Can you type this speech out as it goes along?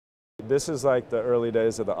this is like the early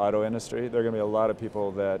days of the auto industry. There are going to be a lot of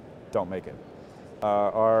people that don't make it.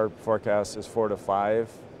 Our forecast is 4 to 5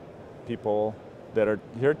 people that are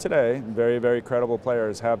here today, very, very credible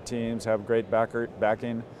players, have teams, have great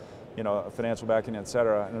backing, you know, financial backing, et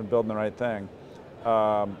cetera, and are building the right thing.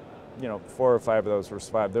 You know, 4 or 5 of those will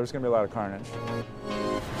survive. There's going to be a lot of carnage.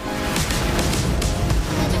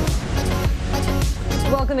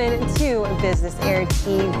 Welcome in to BusinessAir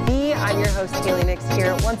TV. I'm your host, Kaylee, Nix,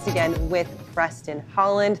 here once again with Preston,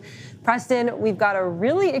 Holland. Preston, we've got a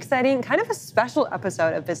really exciting, kind of a special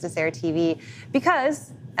episode of BusinessAir TV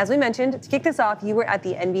because, as we mentioned, to kick this off, you were at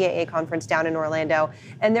the NBAA conference down in Orlando,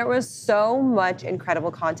 and there was so much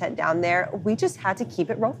incredible content down there. We just had to keep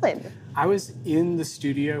it rolling. I was in the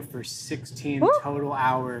studio for 16 total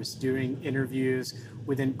hours doing interviews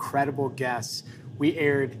with incredible guests. We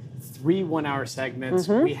aired 3 one-hour segments.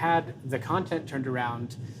 We had the content turned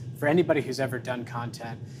around for anybody who's ever done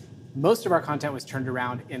content. Most of our content was turned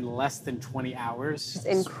around in less than 20 hours. Just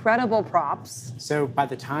incredible props. So by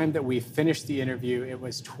the time that we finished the interview, it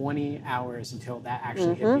was 20 hours until that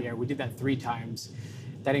actually hit the air. We did that 3 times.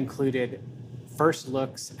 That included first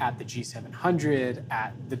looks at the G700,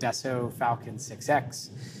 at the Dassault Falcon 6X,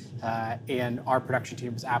 and our production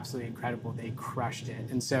team was absolutely incredible. They crushed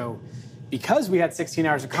it. And so because we had 16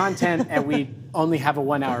 hours of content and we only have a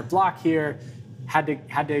 1-hour block here, had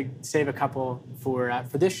to save a couple for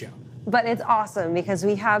this show. But it's awesome because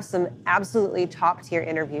we have some absolutely top-tier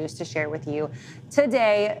interviews to share with you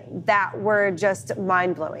today that were just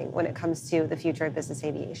mind-blowing when it comes to the future of business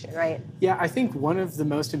aviation, right? Yeah, I think one of the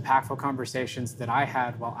most impactful conversations that I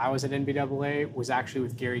had while I was at NBAA was actually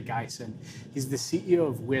with Gary Gysin. He's the CEO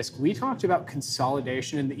of Wisk. We talked about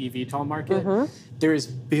consolidation in the eVTOL market. There is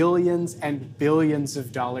billions and billions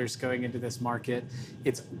of dollars going into this market.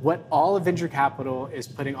 It's what all of venture capital is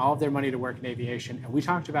putting all of their money to work in aviation. And we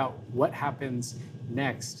talked about what happens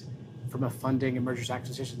next from a funding and mergers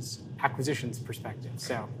acquisitions perspective.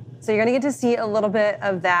 So you're going to get to see a little bit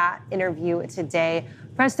of that interview today.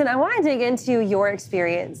 Preston, I want to dig into your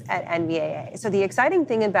experience at NBAA. So the exciting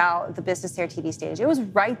thing about the BusinessAir TV stage, it was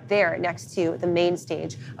right there next to the main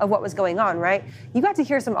stage of what was going on, right? You got to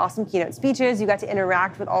hear some awesome keynote speeches. You got to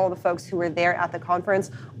interact with all the folks who were there at the conference.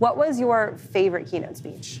 What was your favorite keynote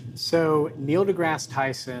speech? So Neil deGrasse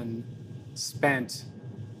Tyson spent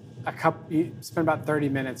about 30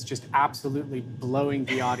 minutes just absolutely blowing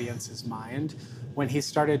the audience's mind when he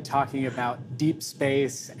started talking about deep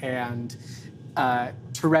space and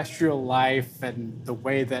terrestrial life and the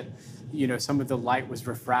way that, you know, some of the light was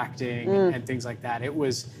refracting and things like that. It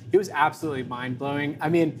was absolutely mind-blowing. I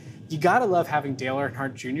mean, you gotta love having Dale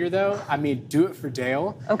Earnhardt Jr. though. I mean, do it for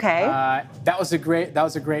Dale. Okay. That was a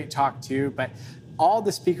great talk too. But all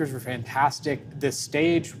the speakers were fantastic. The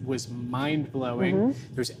stage was mind-blowing.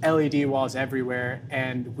 There's LED walls everywhere,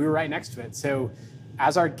 and we were right next to it. So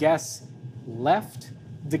as our guests left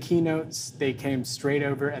the keynotes, they came straight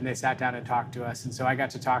over and they sat down and talked to us. And so I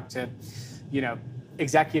got to talk to, you know,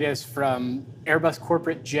 executives from Airbus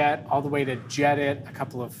corporate jet all the way to Jetit, a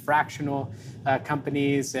couple of fractional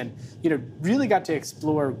companies, and, you know, really got to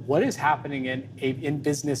explore what is happening in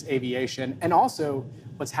business aviation and also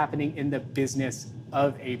what's happening in the business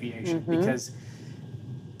of aviation, because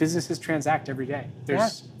businesses transact every day.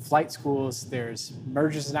 There's flight schools, there's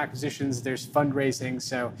mergers and acquisitions, there's fundraising.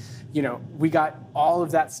 So, you know, we got all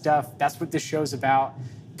of that stuff. That's what this show's about.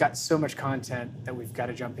 Got so much content that we've got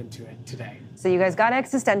to jump into it today. So you guys got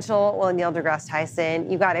existential with Neil deGrasse Tyson.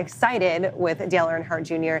 You got excited with Dale Earnhardt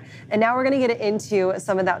Jr. And now we're going to get into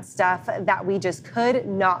some of that stuff that we just could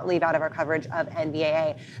not leave out of our coverage of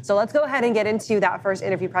NBAA. So let's go ahead and get into that first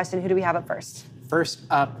interview. Preston, who do we have up first? First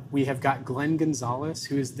up, we have got Glenn Gonzales,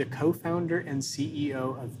 who is the co-founder and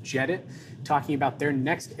CEO of Jetit, talking about their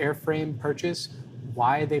next airframe purchase,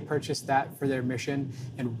 why they purchased that for their mission,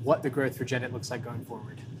 and what the growth for Jetit looks like going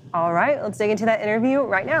forward. All right, let's dig into that interview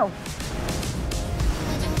right now.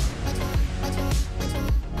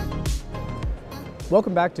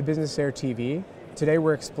 Welcome back to BusinessAir TV. Today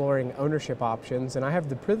we're exploring ownership options, and I have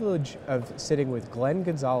the privilege of sitting with Glenn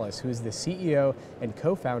Gonzales, who is the CEO and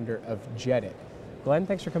co-founder of Jetit. Glenn,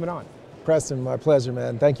 thanks for coming on. Preston, my pleasure,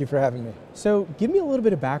 man. Thank you for having me. So give me a little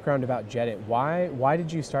bit of background about Jetit. Why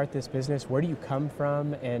did you start this business? Where do you come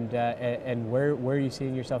from, and where are you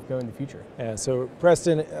seeing yourself go in the future? Yeah, so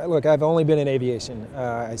Preston, look, I've only been in aviation.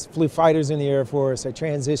 I flew fighters in the Air Force. I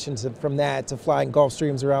transitioned from that to flying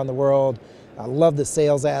Gulfstreams around the world. I love the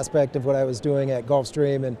sales aspect of what I was doing at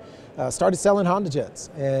Gulfstream, and started selling Hondajets.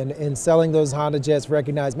 And in selling those Hondajets,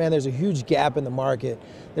 recognized, man, there's a huge gap in the market.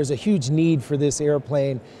 There's a huge need for this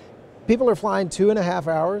airplane. People are flying 2.5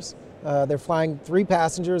 hours They're flying 3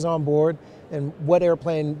 passengers on board, and what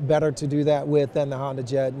airplane better to do that with than the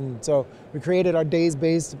Hondajet? And so we created our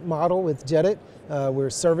days-based model with Jedit. We're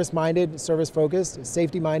service-minded, service-focused,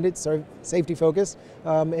 safety-minded, safety-focused,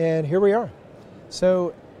 and here we are.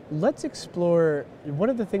 So let's explore, one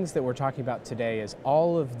of the things that we're talking about today is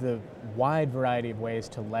all of the wide variety of ways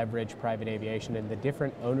to leverage private aviation and the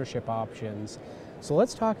different ownership options. So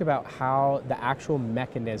let's talk about how the actual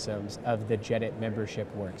mechanisms of the Jedit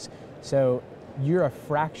membership works. So you're a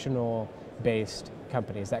fractional based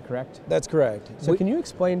company, is that correct? That's correct. So can you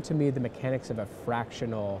explain to me the mechanics of a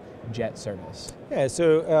fractional jet service? Yeah,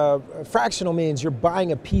 so fractional means you're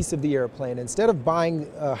buying a piece of the airplane. Instead of buying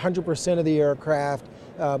 100% of the aircraft,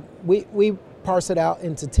 we parse it out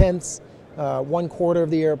into tenths, 1/4 of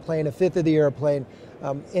the airplane, 1/5 of the airplane,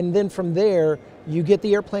 and then from there, you get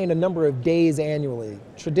the airplane a number of days annually.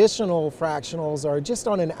 Traditional fractionals are just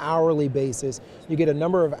on an hourly basis. You get a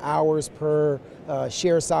number of hours per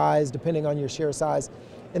share size, depending on your share size.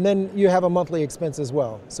 And then you have a monthly expense as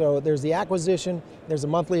well. So there's the acquisition, there's a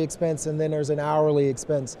monthly expense, and then there's an hourly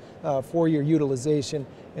expense for your utilization.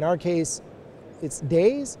 In our case, it's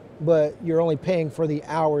days, but you're only paying for the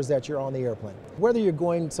hours that you're on the airplane. Whether you're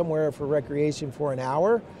going somewhere for recreation for an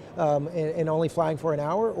hour, and only flying for an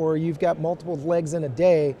hour, or you've got multiple legs in a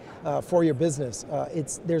day for your business.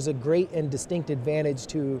 There's a great and distinct advantage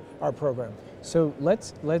to our program. So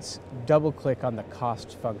let's double click on the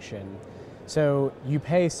cost function. So you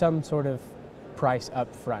pay some sort of price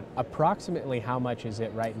up front. Approximately how much is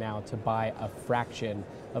it right now to buy a fraction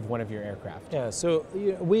of one of your aircraft? Yeah, so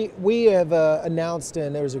we have announced,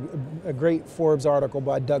 and there's a great Forbes article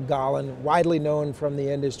by Doug Gollin, widely known from the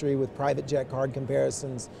industry with private jet card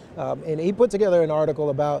comparisons, and he put together an article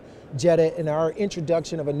about Jedit and our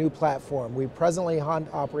introduction of a new platform. We presently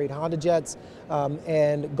operate Hondajets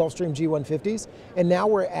and Gulfstream G150s, and now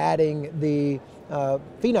we're adding the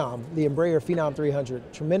Phenom, the Embraer Phenom 300.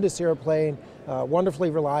 Tremendous airplane, wonderfully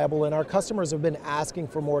reliable, and our customers have been asking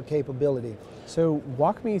for more capability. So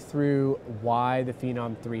walk me through why the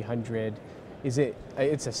Phenom 300.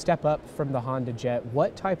 It's a step up from the Hondajet.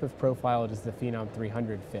 What type of profile does the Phenom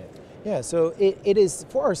 300 fit? Yeah, so it is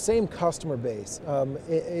for our same customer base.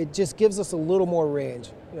 It just gives us a little more range.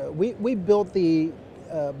 We built the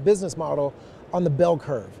business model on the bell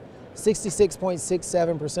curve.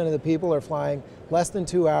 66.67% of the people are flying less than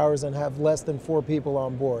 2 hours and have less than 4 people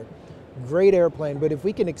on board. Great airplane, but if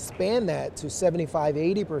we can expand that to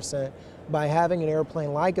 75–80% by having an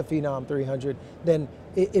airplane like a Phenom 300, then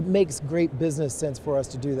it makes great business sense for us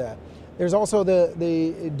to do that. There's also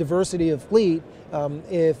the diversity of fleet.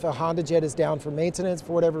 If a Hondajet is down for maintenance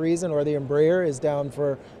for whatever reason, or the Embraer is down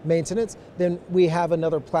for maintenance, then we have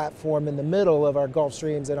another platform in the middle of our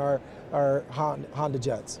Gulfstreams and our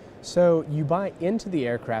Hondajets. So you buy into the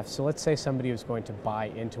aircraft. So let's say somebody was going to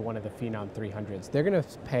buy into one of the Phenom 300s. They're going to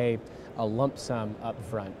pay a lump sum up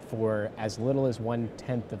front for as little as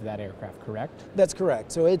 1/10 of that aircraft, correct? That's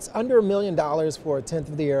correct. So it's under $1 million for 1/10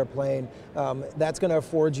 of the airplane. That's going to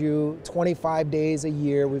afford you 25 days a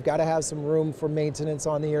year. We've got to have some room for maintenance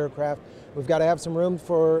on the aircraft. We've got to have some room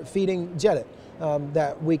for feeding Jedit.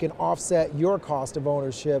 That we can offset your cost of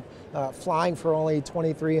ownership, flying for only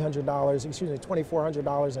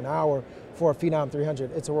 $2,400 an hour for a Phenom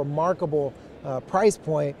 300. It's a remarkable price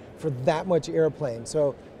point for that much airplane.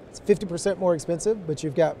 So it's 50% more expensive, but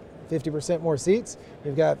you've got 50% more seats,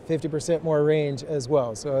 you've got 50% more range as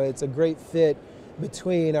well. So it's a great fit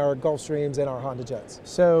between our Gulfstreams and our Hondajets.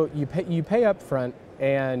 So you pay up front,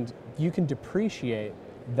 and you can depreciate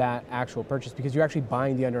that actual purchase because you're actually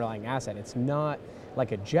buying the underlying asset. It's not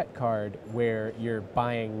like a jet card where you're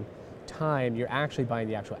buying time, you're actually buying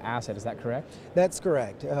the actual asset. Is that correct? That's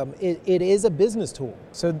correct. It is a business tool.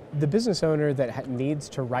 So the business owner that needs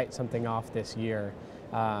to write something off this year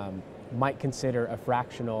might consider a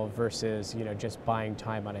fractional versus just buying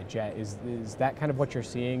time on a jet. Is that kind of what you're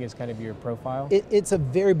seeing as kind of your profile? It's a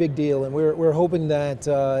very big deal, and we're hoping that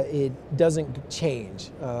it doesn't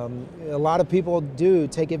change. A lot of people do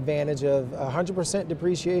take advantage of 100%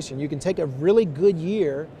 depreciation. You can take a really good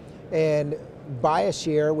year and buy a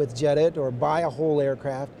share with Jedit or buy a whole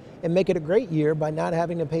aircraft and make it a great year by not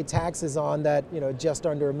having to pay taxes on that, just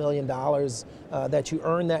under $1 million that you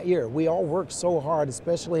earn that year. We all work so hard,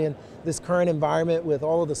 especially in this current environment with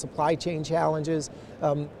all of the supply chain challenges.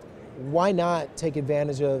 Why not take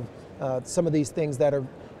advantage of some of these things that are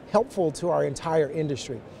helpful to our entire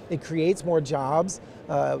industry. It creates more jobs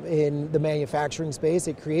in the manufacturing space.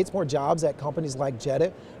 It creates more jobs at companies like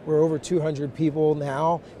Jaunt. We're over 200 people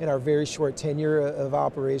now in our very short tenure of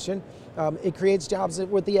operation. It creates jobs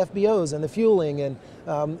with the FBOs and the fueling, and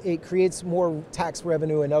it creates more tax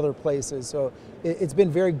revenue in other places. So it's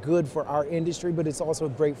been very good for our industry, but it's also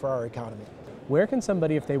great for our economy. Where can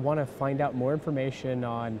somebody, if they want to find out more information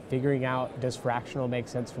on figuring out, does fractional make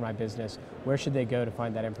sense for my business, where should they go to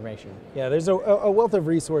find that information? Yeah, there's a wealth of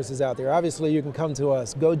resources out there. Obviously, you can come to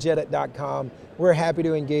us, gojudit.com. We're happy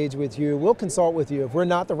to engage with you. We'll consult with you. If we're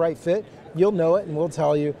not the right fit, you'll know it, and we'll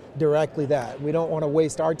tell you directly that. We don't want to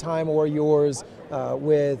waste our time or yours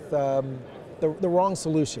with the wrong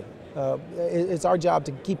solution. It's our job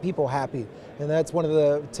to keep people happy, and that's one of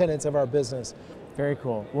the tenets of our business. Very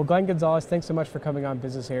cool. Well, Glenn Gonzales, thanks so much for coming on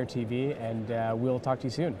BusinessAir TV, and we'll talk to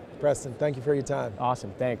you soon. Preston, thank you for your time.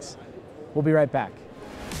 Awesome, thanks. We'll be right back.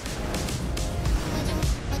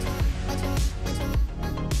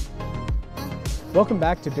 Welcome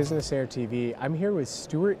back to BusinessAir TV. I'm here with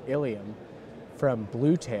Stuart Illian from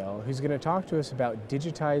Bluetail, who's going to talk to us about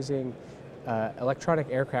digitizing electronic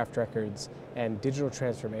aircraft records and digital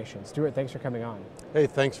transformation. Stuart, thanks for coming on. Hey,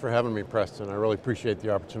 thanks for having me, Preston. I really appreciate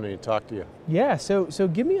the opportunity to talk to you. Yeah, so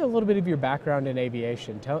give me a little bit of your background in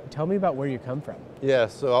aviation. Tell me about where you come from. Yeah,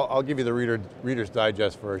 so I'll give you the Reader's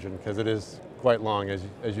Digest version because it is quite long, as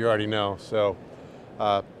you already know. So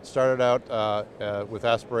started out with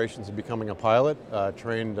aspirations of becoming a pilot,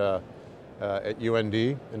 trained at UND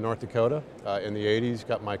in North Dakota in the 80s,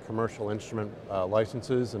 got my commercial instrument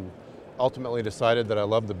licenses, and ultimately decided that I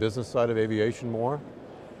loved the business side of aviation more.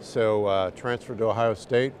 So transferred to Ohio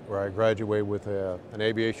State, where I graduated with an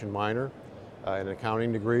aviation minor, an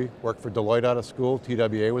accounting degree, worked for Deloitte out of school.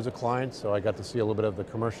 TWA was a client, so I got to see a little bit of the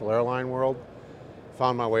commercial airline world.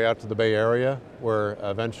 Found my way out to the Bay Area, where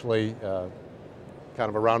eventually, kind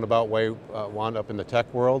of a roundabout way, wound up in the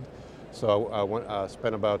tech world. So I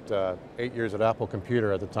spent about 8 years at Apple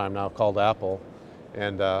Computer at the time, now called Apple.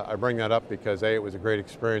 And I bring that up because A, it was a great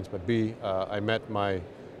experience, but B, I met my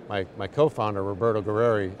co-founder, Roberto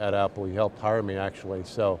Guerreri, at Apple. He helped hire me, actually.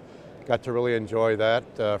 So got to really enjoy that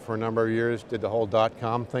for a number of years. Did the whole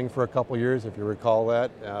 .com thing for a couple years, if you recall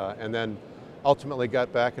that. And then ultimately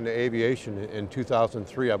got back into aviation in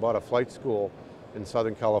 2003. I bought a flight school in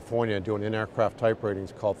Southern California doing in-aircraft type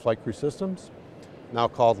ratings called Flight Crew Systems, now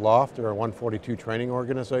called Loft. They're a 142 training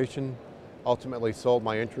organization. Ultimately sold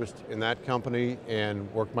my interest in that company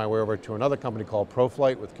and worked my way over to another company called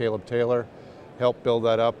ProFlight with Caleb Taylor. Helped build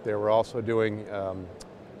that up. They were also doing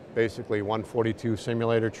basically 142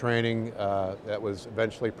 simulator training that was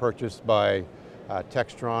eventually purchased by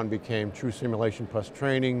Textron, became True Simulation Plus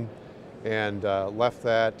Training, and left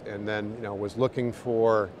that, and then was looking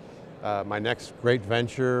for my next great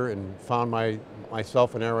venture and found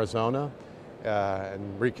myself in Arizona.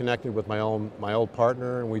 And reconnected with my old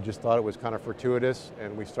partner, and we just thought it was kind of fortuitous,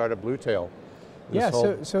 and we started Bluetail. Yeah,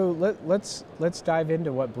 so let's dive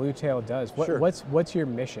into what Bluetail does. Sure. What's your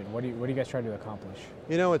mission? What are you guys trying to accomplish?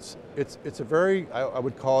 It's a very, I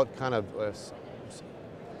would call it kind of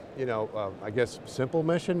I guess simple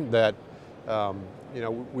mission that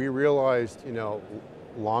we realized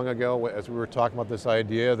long ago as we were talking about this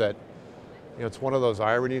idea that it's one of those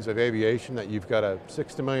ironies of aviation that you've got a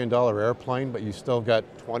 $60 million airplane, but you still got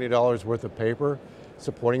 $20 worth of paper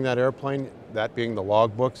supporting that airplane, that being the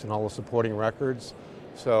logbooks and all the supporting records.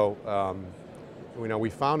 So, we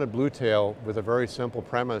founded Bluetail with a very simple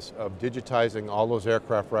premise of digitizing all those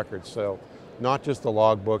aircraft records. So, not just the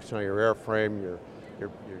logbooks, your airframe, your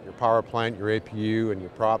power plant, your APU, and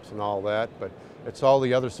your props and all that, but it's all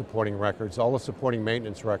the other supporting records, all the supporting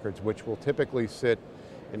maintenance records, which will typically sit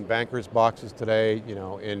in bankers' boxes today,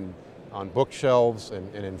 on bookshelves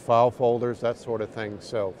and in file folders, that sort of thing.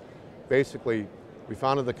 So basically, we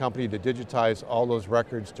founded the company to digitize all those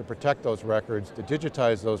records, to protect those records, to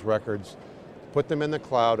digitize those records, put them in the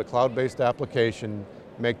cloud, a cloud-based application,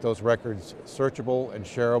 make those records searchable and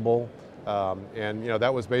shareable. And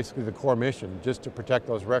that was basically the core mission, just to protect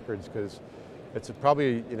those records, because it's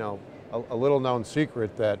probably a little known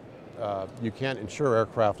secret that you can't insure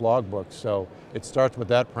aircraft logbooks, so it starts with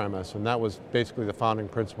that premise, and that was basically the founding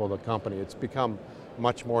principle of the company. It's become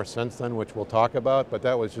much more since then, which we'll talk about, but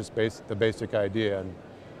that was just the basic idea. And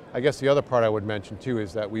I guess the other part I would mention too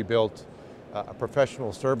is that we built a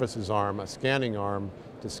professional services arm, a scanning arm,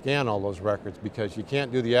 to scan all those records, because you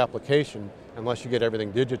can't do the application unless you get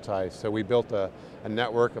everything digitized. So we built a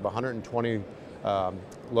network of 120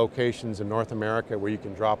 locations in North America where you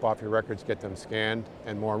can drop off your records, get them scanned,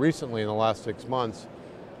 and more recently in the last 6 months,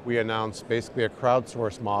 we announced basically a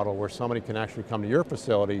crowdsourced model where somebody can actually come to your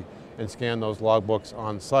facility and scan those logbooks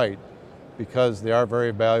on site, because they are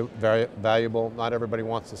very valuable. Not everybody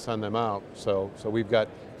wants to send them out. So we've got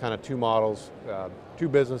kind of two models, two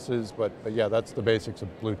businesses, but yeah, that's the basics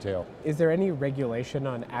of Bluetail. Is there any regulation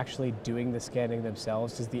on actually doing the scanning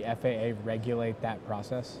themselves? Does the FAA regulate that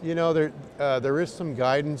process? You know, there is some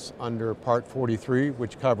guidance under Part 43,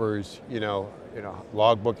 which covers,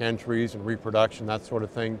 logbook entries and reproduction, that sort of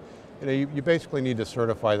thing. You basically need to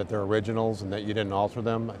certify that they're originals and that you didn't alter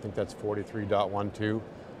them. I think that's 43.12.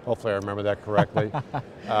 Hopefully I remember that correctly.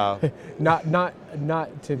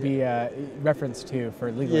 Not to be referenced to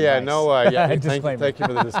for legal yeah, advice. No, thank you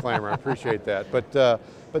for the disclaimer. I appreciate that. But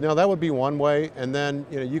no, that would be one way. And then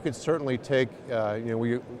you could certainly take,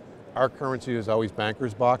 our currency is always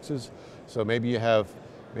bankers boxes. So maybe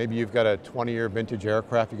you've got a 20-year vintage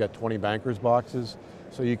aircraft, you've got 20 bankers boxes.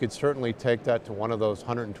 So you could certainly take that to one of those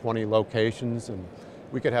 120 locations, and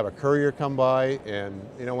we could have a courier come by. And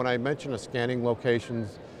when I mention a scanning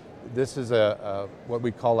locations, this is what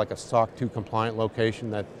we call like a SOC 2 compliant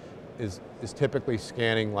location that is typically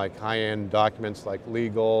scanning like high-end documents like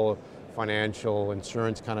legal, financial,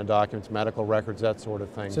 insurance kind of documents, medical records, that sort of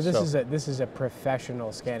thing. So this is a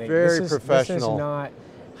professional scanning. Very professional. This is not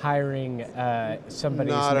hiring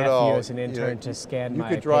somebody's not nephew as an intern to scan my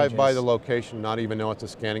You could drive pages. by the location, not even know it's a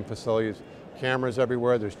scanning facility. There's cameras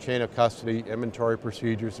everywhere, there's chain of custody, inventory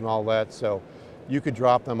procedures and all that. So you could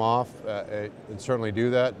drop them off and certainly do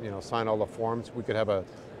that, sign all the forms. We could have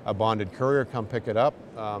a bonded courier come pick it up.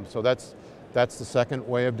 So that's the second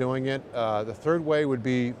way of doing it. The third way would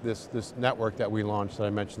be this network that we launched that I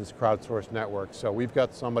mentioned, this crowdsourced network. So we've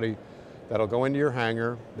got somebody that'll go into your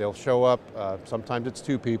hangar, they'll show up, sometimes it's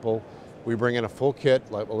two people. We bring in a full kit,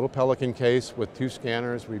 like a little Pelican case with two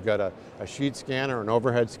scanners. We've got a sheet scanner, an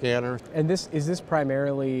overhead scanner. And is this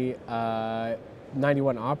primarily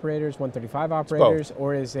 91 operators, 135 operators,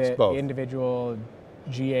 or is it individual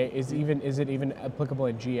GA? Is it even applicable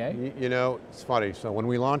in GA? It's funny. So when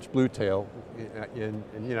we launched Bluetail, and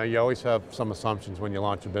you always have some assumptions when you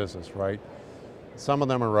launch a business, right? Some of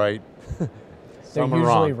them are right. Some They're are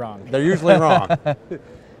usually wrong. They're usually wrong.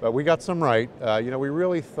 But we got some right. We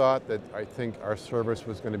really thought that I think our service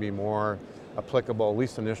was going to be more applicable, at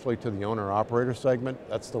least initially, to the owner-operator segment.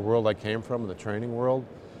 That's the world I came from, the training world.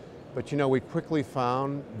 But we quickly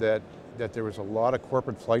found that there was a lot of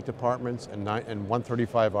corporate flight departments and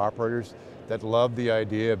 135 operators that loved the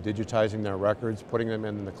idea of digitizing their records, putting them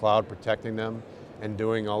in the cloud, protecting them, and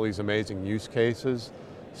doing all these amazing use cases.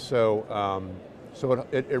 So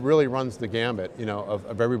it really runs the gambit,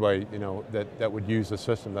 of everybody, that would use the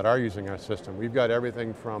system, that are using our system. We've got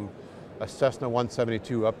everything from a Cessna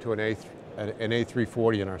 172 up to an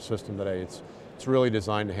A340 in our system today. It's really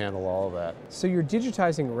designed to handle all of that. So you're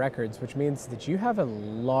digitizing records, which means that you have a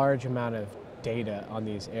large amount of data on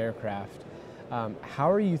these aircraft.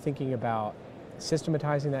 How are you thinking about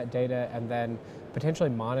systematizing that data and then potentially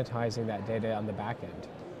monetizing that data on the back end?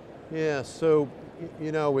 Yeah, so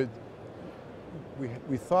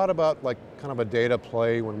we thought about like kind of a data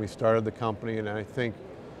play when we started the company, and I think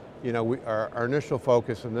our initial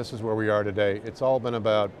focus, and this is where we are today, it's all been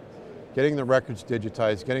about getting the records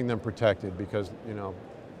digitized, getting them protected, because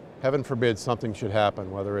heaven forbid something should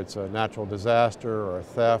happen, whether it's a natural disaster or a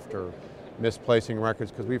theft or misplacing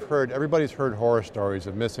records, because everybody's heard horror stories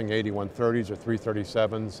of missing 8130s or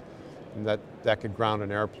 337s, and that could ground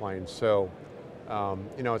an airplane. So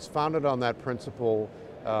it's founded on that principle.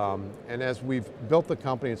 And as we've built the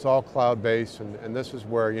company, it's all cloud-based, and this is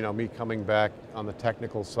where, me coming back on the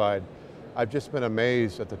technical side, I've just been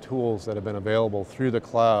amazed at the tools that have been available through the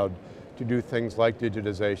cloud to do things like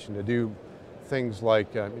digitization, to do things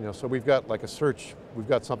like, so we've got like a search, we've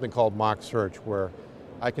got something called mock search, where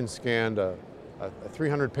I can scan a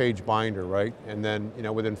 300-page binder, right? And then,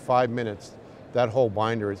 within 5 minutes, that whole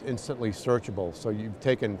binder is instantly searchable. So you've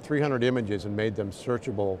taken 300 images and made them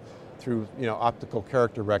searchable through optical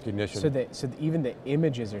character recognition. So even the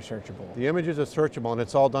images are searchable? The images are searchable, and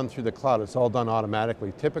it's all done through the cloud. It's all done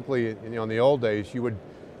automatically. Typically, in the old days, you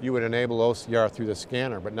would enable OCR through the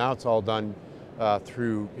scanner, but now it's all done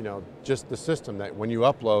through just the system, that when you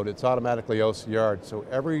upload, it's automatically OCR'd. So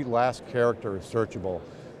every last character is searchable.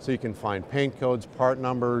 So you can find paint codes, part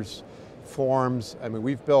numbers, forms. I mean,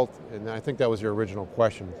 we've built, and I think that was your original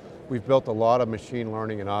question, we've built a lot of machine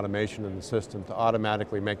learning and automation in the system to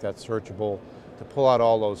automatically make that searchable, to pull out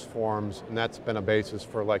all those forms, and that's been a basis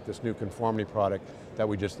for like this new conformity product that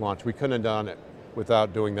we just launched. We couldn't have done it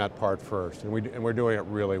without doing that part first, and we're doing it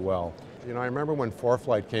really well. I remember when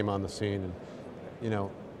ForeFlight came on the scene, and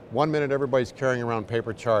 1 minute everybody's carrying around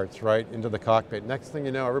paper charts, right, into the cockpit. Next thing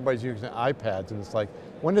you know, everybody's using iPads, and it's like,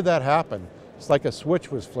 when did that happen? It's like a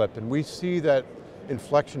switch was flipped, and we see that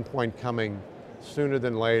inflection point coming sooner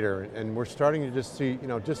than later, and we're starting to just see,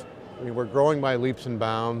 I mean, we're growing by leaps and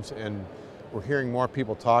bounds, and we're hearing more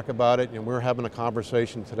people talk about it, and we're having a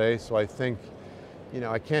conversation today, so I think,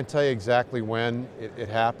 I can't tell you exactly when it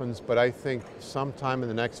happens, but I think sometime in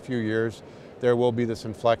the next few years, there will be this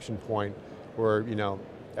inflection point where,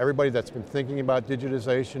 everybody that's been thinking about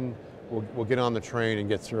digitization will get on the train and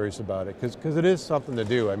get serious about it, because it is something to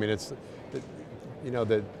do. I mean, it's,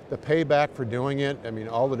 the payback for doing it, I mean,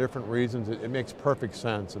 all the different reasons, it makes perfect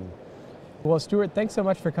sense. And well, Stuart, thanks so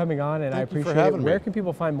much for coming on, and I appreciate it. Where can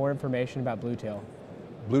people find more information about Bluetail?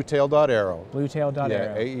 Bluetail.aero. Bluetail.aero.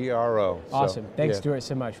 Yeah, AERO. Awesome. Thanks, Stuart,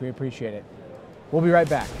 so much. We appreciate it. We'll be right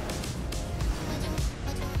back.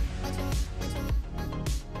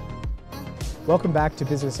 Welcome back to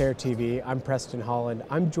BusinessAir TV. I'm Preston, Holland.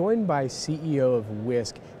 I'm joined by CEO of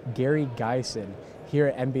Wisk, Gary Gysin, here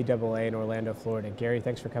at MBAA in Orlando, Florida. Gary,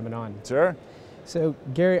 thanks for coming on. Sure. So,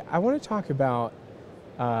 Gary, I want to talk about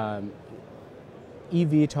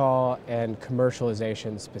eVTOL and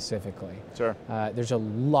commercialization specifically. Sure. There's a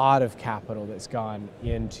lot of capital that's gone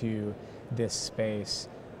into this space,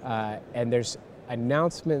 and there's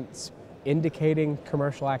announcements indicating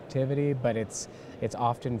commercial activity, but it's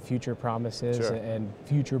often future promises Sure. and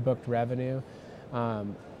future booked revenue.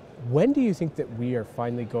 When do you think that we are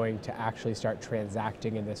finally going to actually start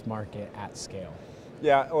transacting in this market at scale?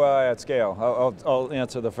 Yeah, well, at scale. I'll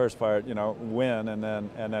answer the first part, when, and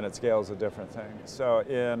then at scale is a different thing. So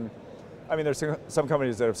there's some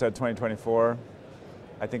companies that have said 2024.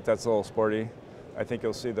 I think that's a little sporty. I think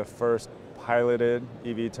you'll see the first piloted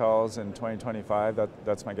eVTOLs in 2025.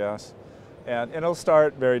 That's my guess. And it'll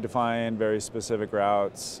start very defined, very specific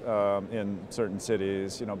routes in certain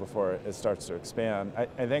cities, before it starts to expand.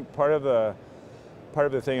 I think part of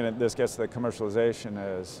the thing, and this gets to the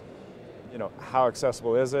commercialization, is, how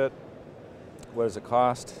accessible is it? What does it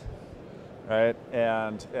cost? Right?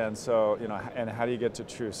 And so, and how do you get to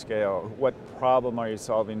true scale? What problem are you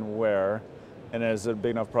solving where? And is it a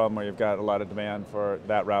big enough problem where you've got a lot of demand for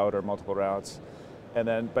that route or multiple routes? And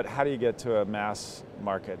then, but how do you get to a mass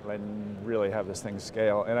market and really have this thing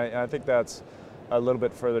scale? And I think that's a little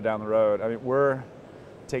bit further down the road. I mean, we're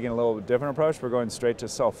taking a little different approach. We're going straight to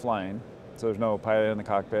self-flying. So there's no pilot in the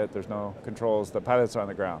cockpit, there's no controls, the pilots are on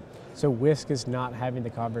the ground. So Wisk is not having the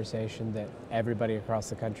conversation that everybody across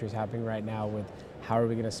the country is having right now with how are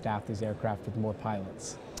we going to staff these aircraft with more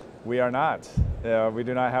pilots? We are not. We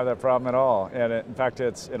do not have that problem at all. And in fact,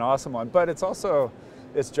 it's an awesome one, but it's also,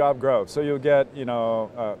 it's job growth. So you'll get,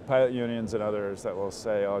 pilot unions and others that will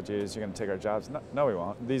say, oh geez, you're going to take our jobs. No, we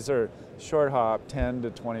won't. These are short hop, 10 to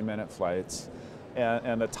 20 minute flights.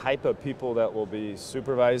 And the type of people that will be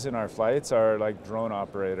supervising our flights are like drone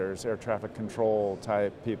operators, air traffic control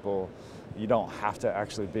type people. You don't have to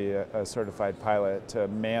actually be a certified pilot to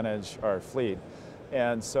manage our fleet.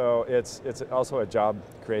 And so it's also a job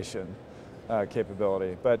creation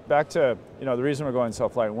capability. But back to, the reason we're going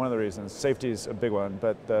self-flying, one of the reasons, safety is a big one,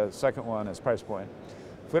 but the second one is price point.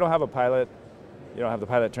 If we don't have a pilot, you don't have the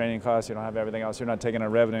pilot training costs, you don't have everything else, you're not taking a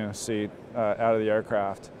revenue seat out of the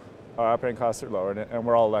aircraft. Our operating costs are lower, and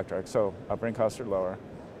we're all electric, so operating costs are lower.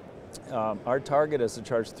 Our target is to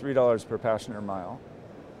charge $3 per passenger mile.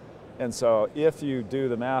 And so if you do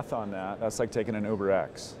the math on that, that's like taking an Uber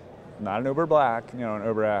X. Not an Uber Black, an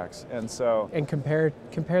Uber X. And so... And compare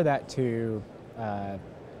that to a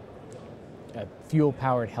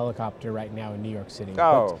fuel-powered helicopter right now in New York City.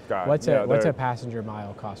 Oh, God. What's a passenger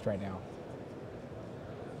mile cost right now?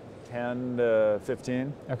 10 to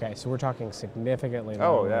 15. Okay, so we're talking significantly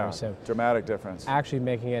lower. Oh yeah, so dramatic difference. Actually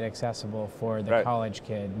making it accessible for the college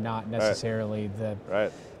kid, not necessarily the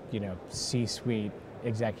C-suite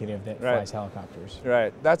executive that flies helicopters.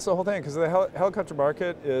 Right, that's the whole thing, because the helicopter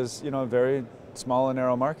market is a very small and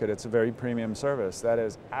narrow market. It's a very premium service. That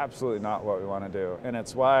is absolutely not what we want to do, and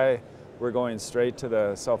it's why we're going straight to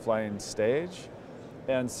the self-flying stage.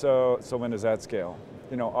 And so when does that scale?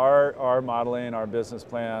 Our modeling, our business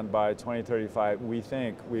plan, by 2035, we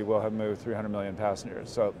think we will have moved 300 million passengers.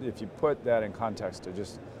 So if you put that in context to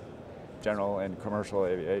just general and commercial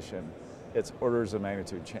aviation, it's orders of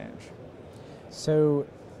magnitude change. So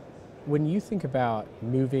when you think about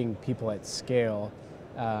moving people at scale,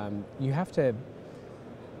 you have to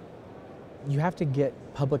get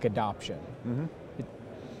public adoption. Mm-hmm.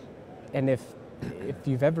 And if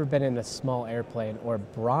you've ever been in a small airplane or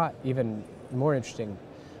brought, even more interesting,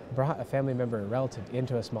 brought a family member or relative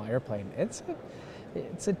into a small airplane, it's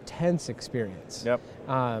a tense experience. Yep.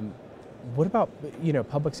 What about,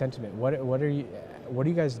 public sentiment? What are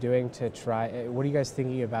you guys doing to try? What are you guys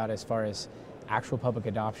thinking about as far as actual public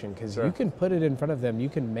adoption? Because Sure. you can put it in front of them, you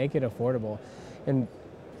can make it affordable, and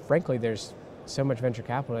frankly, there's so much venture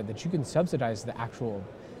capital that you can subsidize the actual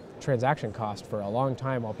transaction cost for a long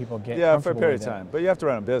time while people get for a comfortable period with of time. But you have to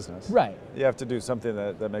run a business. Right. You have to do something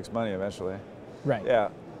that makes money eventually. Right. Yeah.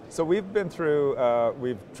 So we've been through,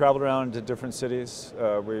 we've traveled around to different cities.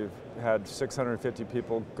 We've had 650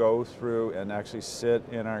 people go through and actually sit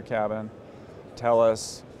in our cabin, tell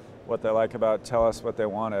us what they like about, tell us what they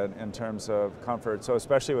wanted in terms of comfort. So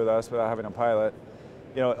especially with us, without having a pilot,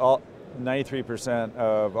 93%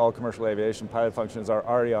 of all commercial aviation pilot functions are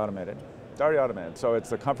already automated. It's already automated. So it's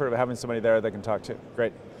the comfort of having somebody there they can talk to.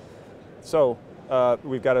 Great. So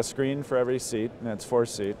we've got a screen for every seat, and it's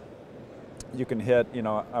 4-seat. You can hit,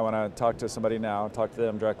 I want to talk to somebody now, talk to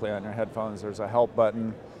them directly on your headphones. There's a help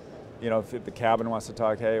button. If the cabin wants to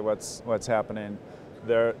talk, hey, what's happening?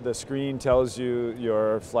 The screen tells you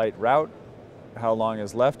your flight route, how long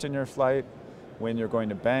is left in your flight, when you're going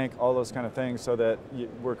to bank, all those kind of things, so that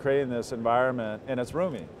we're creating this environment, and it's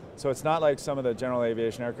roomy. So it's not like some of the general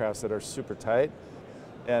aviation aircrafts that are super tight.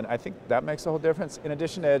 And I think that makes a whole difference, in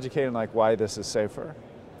addition to educating why this is safer.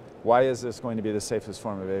 Why is this going to be the safest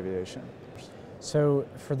form of aviation? So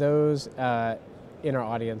for those in our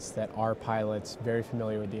audience that are pilots, very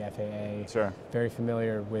familiar with the FAA, Sure. very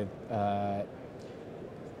familiar with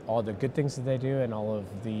all the good things that they do and all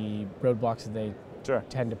of the roadblocks that they Sure.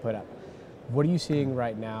 tend to put up. What are you seeing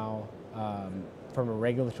right now from a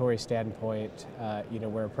regulatory standpoint?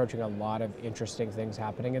 We're approaching a lot of interesting things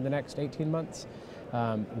happening in the next 18 months.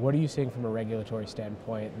 What are you seeing from a regulatory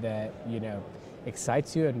standpoint that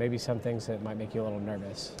excites you, and maybe some things that might make you a little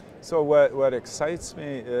nervous? So what excites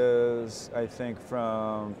me is, I think,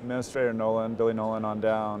 from Administrator Nolan, Billy Nolan on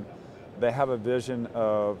down, they have a vision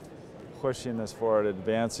of pushing this forward,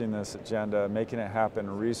 advancing this agenda, making it happen,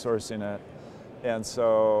 resourcing it. And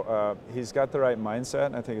so he's got the right mindset,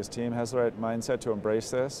 and I think his team has the right mindset to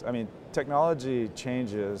embrace this. I mean, technology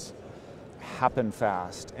changes happen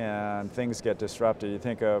fast, and things get disrupted. You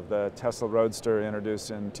think of the Tesla Roadster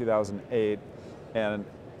introduced in 2008, and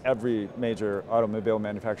every major automobile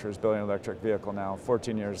manufacturer is building an electric vehicle now,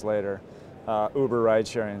 14 years later. Uber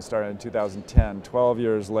ride-sharing started in 2010. 12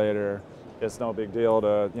 years later, it's no big deal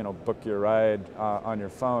to book your ride on your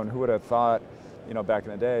phone. Who would have thought, back in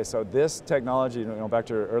the day? So this technology, back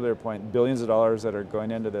to your earlier point, billions of dollars that are going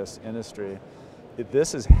into this industry,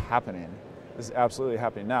 this is happening. This is absolutely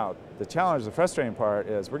happening. Now, the challenge, the frustrating part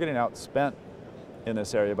is we're getting outspent in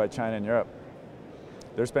this area by China and Europe.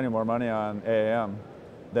 They're spending more money on AAM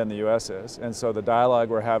than the US is. And so the dialogue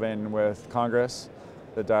we're having with Congress,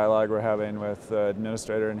 the dialogue we're having with the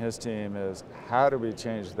administrator and his team is, how do we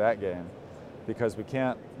change that game? Because we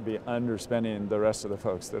can't be underspending the rest of the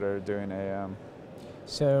folks that are doing AAM.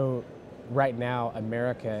 So right now,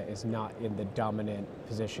 America is not in the dominant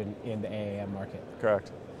position in the AAM market.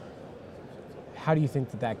 Correct. How do you think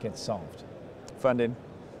that gets solved? Funding.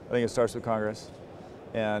 I think it starts with Congress.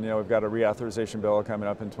 And we've got a reauthorization bill coming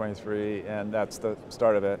up in 23, and that's the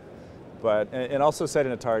start of it. But and also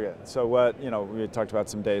setting a target. So we talked about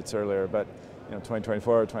some dates earlier, but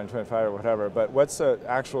 2024 or 2025 or whatever. But what's the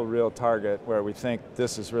actual real target where we think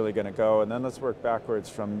this is really going to go? And then let's work backwards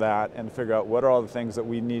from that and figure out what are all the things that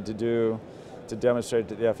we need to do to demonstrate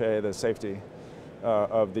to the FAA the safety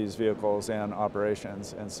of these vehicles and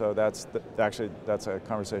operations. And so that's a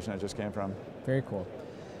conversation that just came from. Very cool.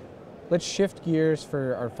 Let's shift gears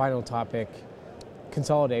for our final topic,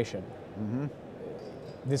 consolidation. Mm-hmm.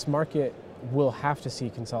 This market will have to see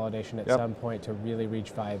consolidation at Yep. some point to really reach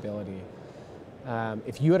viability.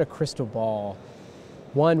 If you had a crystal ball,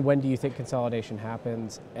 one, when do you think consolidation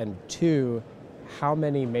happens? And two, how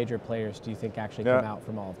many major players do you think actually come out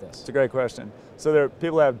from all of this? It's a great question. So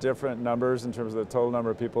people have different numbers in terms of the total number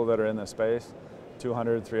of people that are in this space,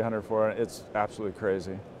 200, 300, 400, it's absolutely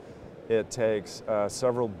crazy. It takes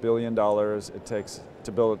several $1 billion it takes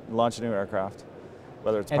to launch a new aircraft,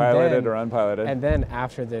 whether it's piloted or unpiloted. And then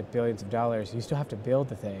after the billions of dollars, you still have to build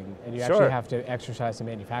the thing, and you Sure. actually have to exercise the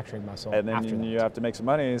manufacturing muscle. And then after you that. have to make some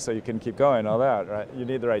money so you can keep going, all that, right? You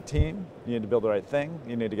need the right team, you need to build the right thing,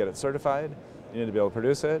 you need to get it certified, you need to be able to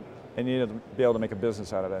produce it, and you need to be able to make a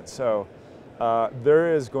business out of it. So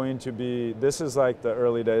there is going to be, this is like the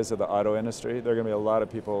early days of the auto industry. There are going to be a lot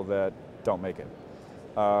of people that don't make it.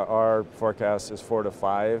 Our forecast is 4 to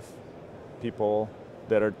 5 people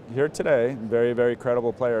that are here today, very, very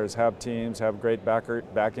credible players, have teams, have great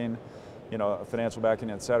backing, financial backing,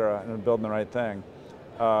 et cetera, and are building the right thing.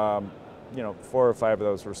 4 or 5 of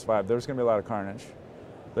those will survive. There's going to be a lot of carnage.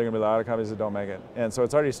 there are going to be a lot of companies that don't make it. And so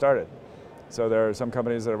it's already started. So there are some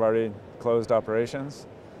companies that have already closed operations.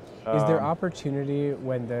 Is there opportunity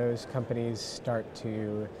when those companies start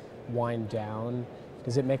to wind down?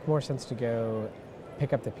 Does it make more sense to go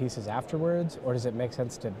pick up the pieces afterwards, or does it make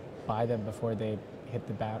sense to buy them before they hit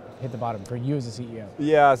the bottom for you as a CEO?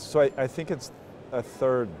 Yeah, so I think it's a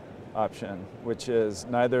third option, which is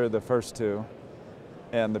neither the first two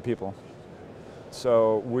and the people.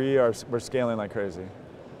 So we're scaling like crazy.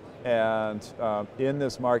 And in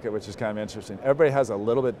this market, which is kind of interesting, everybody has a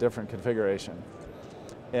little bit different configuration.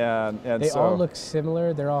 And they so, all look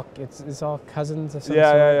similar. They're all it's all cousins of some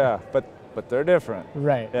yeah, sort. yeah. But they're different.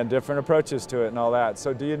 Right. And different approaches to it and all that.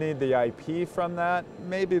 So do you need the IP from that?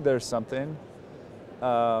 Maybe there's something.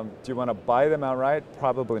 Do you want to buy them outright?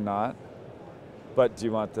 Probably not. But do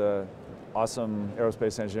you want the awesome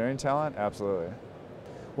aerospace engineering talent? Absolutely.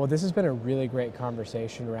 Well, this has been a really great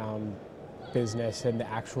conversation around business and the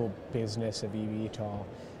actual business of eVTOL.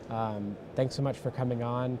 Thanks so much for coming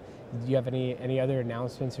on. Do you have any other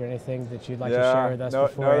announcements or anything that you'd like to share with us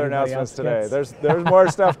before no other anybody announcements else today. gets? There's more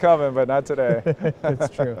stuff coming, but not today. That's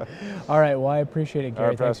true. All right, well, I appreciate it, Gary. All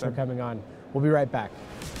right, Thanks for Preston. coming on. We'll be right back.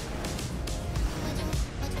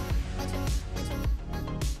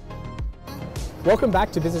 Welcome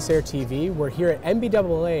back to BusinessAir TV. We're here at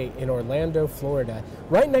NBAA in Orlando, Florida,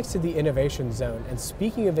 right next to the Innovation Zone. And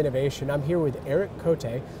speaking of innovation, I'm here with Eric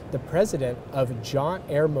Côté, the president of Jaunt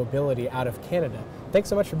Air Mobility out of Canada. Thanks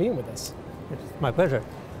so much for being with us. It's my pleasure.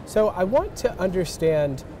 So I want to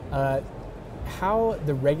understand how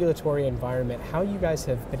the regulatory environment, how you guys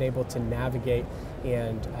have been able to navigate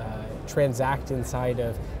and transact inside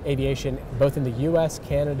of aviation, both in the U.S.,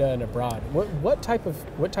 Canada, and abroad. What type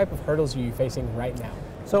of hurdles are you facing right now?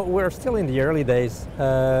 So we're still in the early days,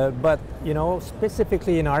 but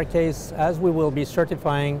specifically in our case, as we will be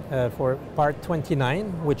certifying for Part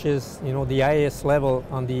 29, which is the highest level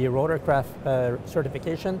on the rotorcraft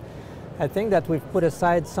certification, I think that we've put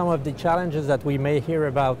aside some of the challenges that we may hear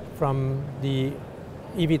about from the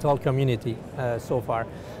eVTOL community so far.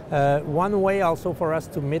 One way also for us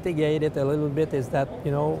to mitigate it a little bit is that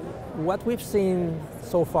what we've seen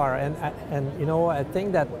so far, and I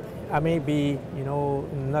think that I may be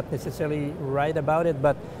not necessarily right about it,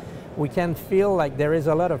 but we can feel like there is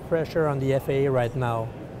a lot of pressure on the FAA right now,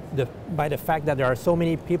 by the fact that there are so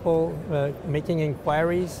many people making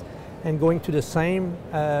inquiries and going to the same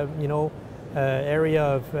area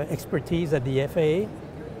of expertise at the FAA,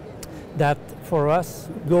 that for us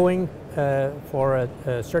going for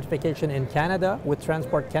a certification in Canada with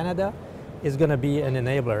Transport Canada is going to be an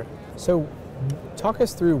enabler. So talk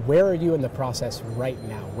us through, where are you in the process right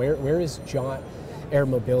now? Where is Jaunt Air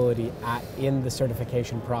Mobility at in the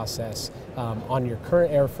certification process on your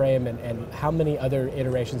current airframe, and how many other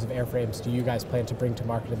iterations of airframes do you guys plan to bring to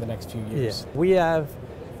market in the next few years? Yeah. We have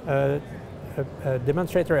a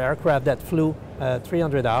demonstrator aircraft that flew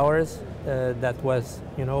 300 hours. That was,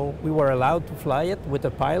 we were allowed to fly it with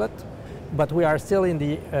a pilot, but we are still in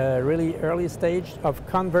the really early stage of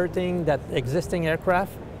converting that existing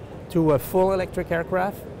aircraft to a full electric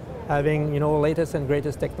aircraft, having latest and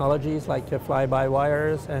greatest technologies like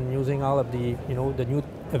fly-by-wires and using all of the the new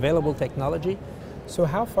available technology. So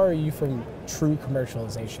how far are you from true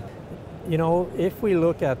commercialization? If we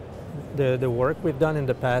look at the work we've done in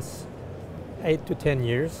the past 8 to 10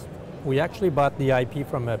 years, we actually bought the IP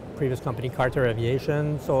from a previous company, Carter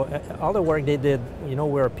Aviation. So all the work they did,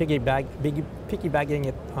 we're piggybacking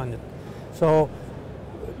it on it. So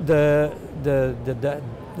the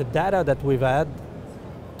data that we've had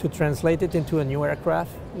to translate it into a new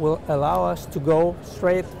aircraft will allow us to go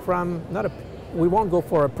straight from we won't go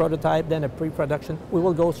for a prototype, then a pre-production. We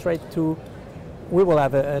will go straight to, we will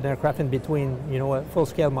have an aircraft in between, a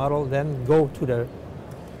full-scale model, then go to the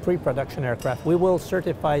pre-production aircraft. We will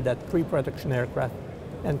certify that pre-production aircraft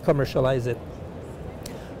and commercialize it.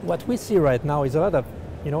 What we see right now is a lot of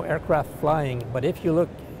aircraft flying, but if you look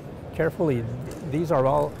carefully, these are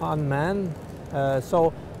all unmanned.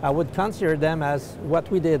 So I would consider them as what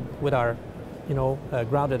we did with our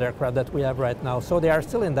grounded aircraft that we have right now. So they are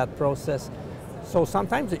still in that process. So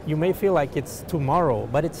sometimes you may feel like it's tomorrow,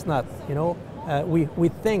 but it's not. We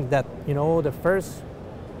think that the first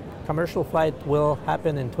commercial flight will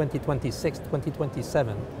happen in 2026,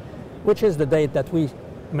 2027, which is the date that we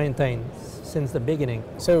maintain since the beginning.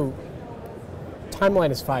 So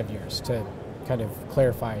timeline is 5 years, to kind of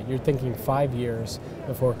clarify. You're thinking 5 years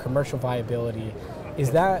before commercial viability.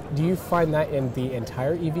 Do you find that in the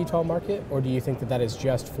entire eVTOL market, or do you think that that is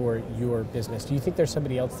just for your business? Do you think there's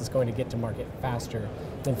somebody else that's going to get to market faster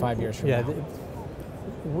than 5 years from now?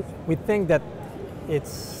 We think that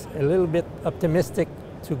it's a little bit optimistic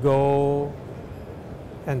to go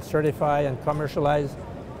and certify and commercialize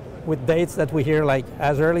with dates that we hear like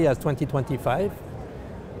as early as 2025.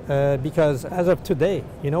 Because as of today,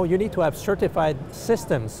 you need to have certified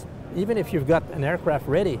systems. Even if you've got an aircraft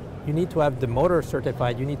ready, you need to have the motor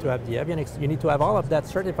certified, you need to have the avionics, you need to have all of that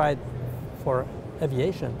certified for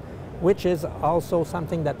aviation, which is also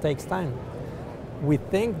something that takes time. We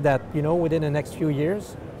think that, within the next few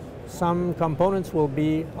years, some components will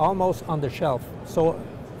be almost on the shelf. So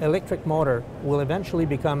electric motor will eventually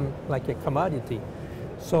become like a commodity.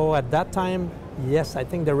 So at that time, yes, I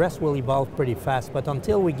think the rest will evolve pretty fast. But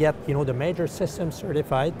until we get, the major systems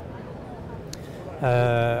certified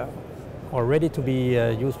or ready to be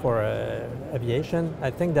used for aviation,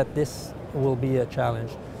 I think that this will be a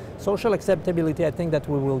challenge. Social acceptability, I think that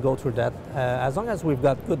we will go through that. As long as we've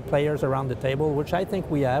got good players around the table, which I think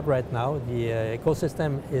we have right now, the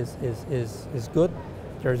ecosystem is good.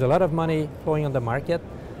 There's a lot of money flowing on the market.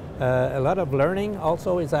 A lot of learning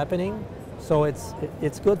also is happening. So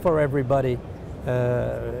it's good for everybody.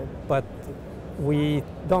 But we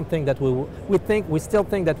don't think that we still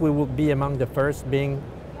think that we will be among the first, being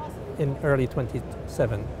in early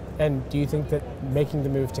 27. And do you think that making the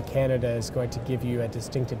move to Canada is going to give you a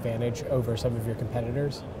distinct advantage over some of your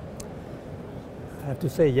competitors? I have to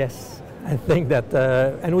say yes. I think that,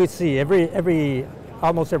 and we see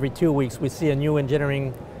almost every 2 weeks, we see a new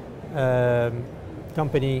engineering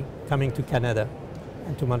company coming to Canada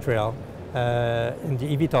and to Montreal in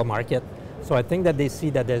the eVTOL market. So I think that they see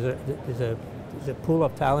that there's a pool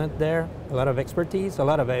of talent there, a lot of expertise, a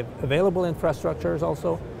lot of available infrastructures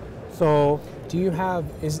also. So do you have,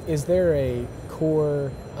 is there a core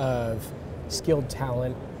of skilled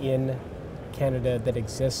talent in Canada that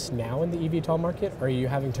exists now in the eVTOL market, or are you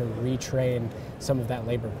having to retrain some of that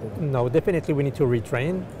labor pool? No, definitely we need to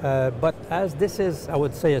retrain. But as this is, I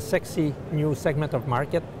would say, a sexy new segment of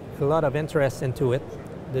market, a lot of interest into it.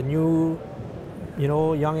 The new,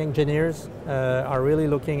 young engineers are really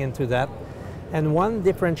looking into that. And one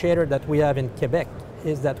differentiator that we have in Quebec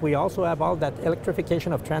is that we also have all that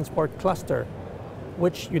electrification of transport cluster,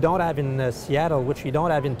 which you don't have in Seattle, which you don't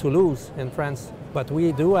have in Toulouse in France, but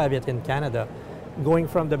we do have it in Canada. Going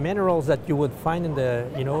from the minerals that you would find in the,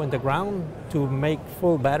 in the ground to make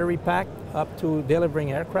full battery pack up to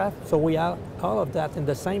delivering aircraft. So we have all of that in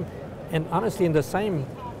the same, and honestly in the same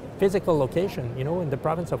physical location, in the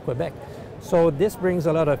province of Quebec. So this brings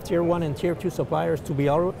a lot of tier 1 and tier 2 suppliers to be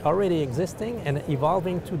already existing and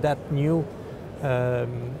evolving to that new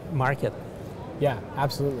market. Yeah,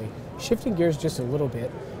 absolutely. Shifting gears just a little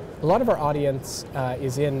bit, a lot of our audience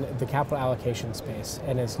is in the capital allocation space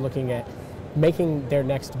and is looking at making their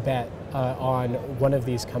next bet on one of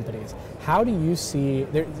these companies. How do you see,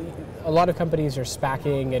 a lot of companies are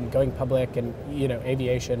SPACing and going public, and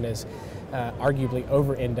aviation is arguably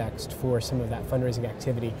over-indexed for some of that fundraising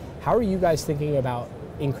activity. How are you guys thinking about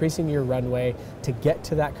increasing your runway to get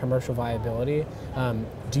to that commercial viability?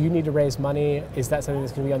 Do you need to raise money? Is that something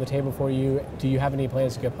that's going to be on the table for you? Do you have any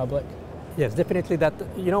plans to go public? Yes, definitely that.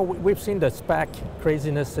 We've seen the SPAC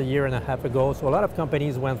craziness a year and a half ago. So a lot of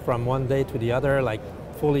companies went from one day to the other, like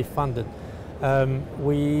fully funded.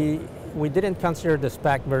 We didn't consider the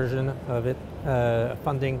SPAC version of it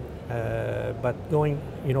funding, but going,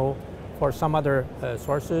 for some other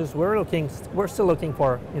sources. We're still looking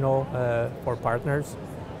for, for partners.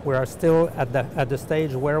 We are still at the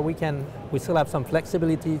stage where we still have some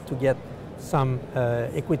flexibility to get some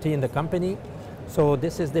equity in the company. So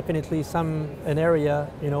this is definitely an area,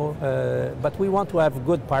 but we want to have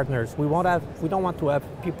good partners. We don't want to have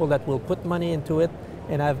people that will put money into it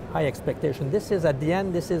and have high expectation. This is, at the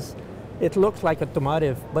end, it looks like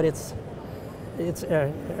automotive, but it's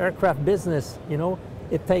aircraft business,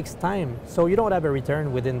 It takes time. So you don't have a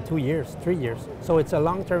return within 2 years, 3 years. So it's a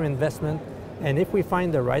long-term investment. And if we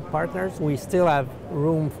find the right partners, we still have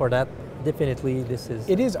room for that. Definitely,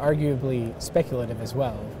 It is arguably speculative as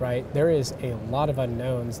well, right? There is a lot of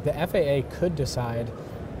unknowns. The FAA could decide,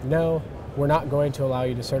 no, we're not going to allow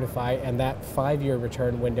you to certify, and that 5-year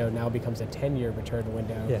return window now becomes a 10-year return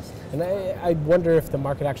window. Yes. And I wonder if the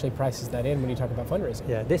market actually prices that in when you talk about fundraising.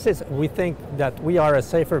 Yeah, we think that we are a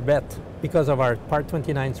safer bet because of our Part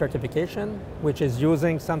 29 certification, which is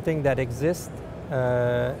using something that exists,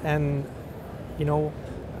 and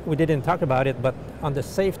we didn't talk about it, but on the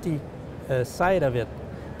safety side of it,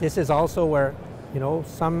 this is also where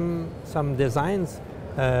some designs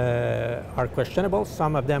are questionable.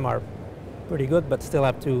 Some of them are pretty good, but still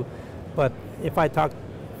have to. But if I talk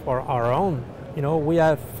for our own, we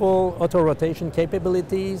have full auto rotation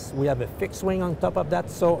capabilities. We have a fixed wing on top of that.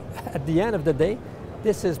 So at the end of the day,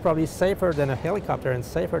 this is probably safer than a helicopter and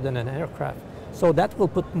safer than an aircraft. So that will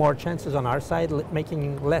put more chances on our side,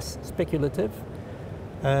 making less speculative.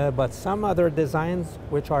 But some other designs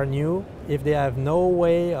which are new, if they have no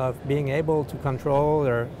way of being able to control,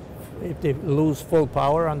 or if they lose full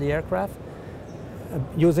power on the aircraft,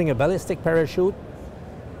 using a ballistic parachute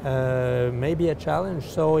may be a challenge.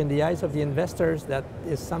 So in the eyes of the investors, that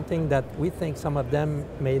is something that we think some of them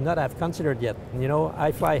may not have considered yet. You know,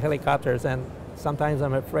 I fly helicopters, and sometimes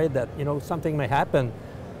I'm afraid that, you know, something may happen.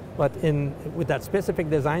 But with that specific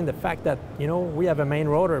design, the fact that, you know, we have a main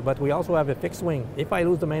rotor, but we also have a fixed wing. If I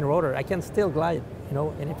lose the main rotor, I can still glide, you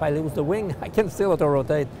know, and if I lose the wing, I can still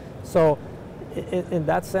auto-rotate. So in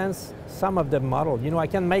that sense, some of the model, you know, I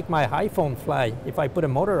can make my iPhone fly. If I put a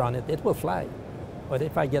motor on it, it will fly. But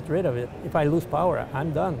if I get rid of it, if I lose power,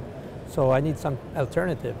 I'm done. So I need some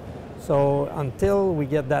alternative. So until we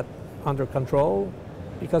get that under control,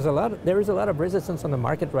 because there is a lot of resistance on the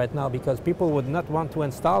market right now, because people would not want to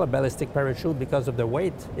install a ballistic parachute because of the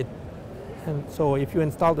weight. And so if you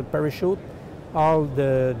install the parachute, all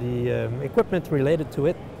the equipment related to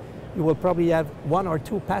it, you will probably have 1 or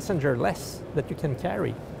 2 passengers less that you can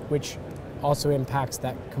carry. Which also impacts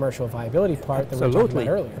that commercial viability part that we were talking about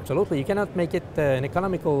earlier. Absolutely. You cannot make it an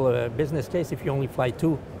economical business case if you only fly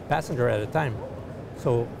 2 passengers at a time.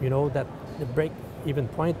 So, you know, that the break-even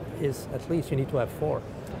point is at least you need to have 4.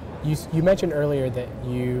 You mentioned earlier that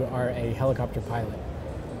you are a helicopter pilot.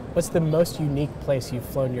 What's the most unique place you've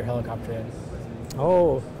flown your helicopter in?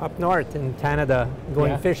 Oh, up north in Canada,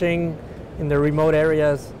 going fishing in the remote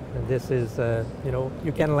areas. And this is, you know,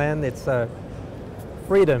 you can land, it's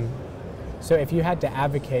freedom. So if you had to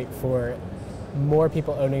advocate for more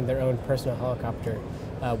people owning their own personal helicopter,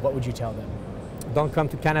 what would you tell them? Don't come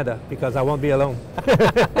to Canada, because I won't be alone.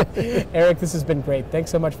 Eric, this has been great.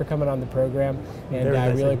 Thanks so much for coming on the program, and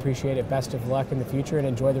I really appreciate it. Best of luck in the future, and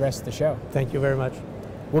enjoy the rest of the show. Thank you very much.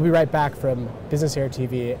 We'll be right back from BusinessAir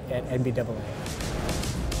TV at NBAA.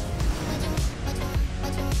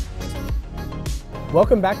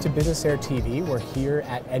 Welcome back to BusinessAir TV. We're here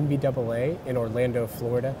at NBAA in Orlando,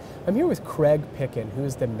 Florida. I'm here with Craig Picken, who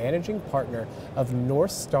is the managing partner of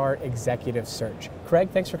Northstar Executive Search. Craig,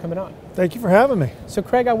 thanks for coming on. Thank you for having me. So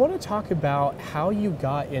Craig, I want to talk about how you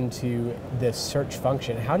got into this search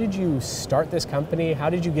function. How did you start this company? How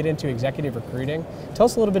did you get into executive recruiting? Tell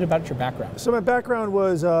us a little bit about your background. So my background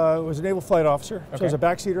was a naval flight officer. So I was a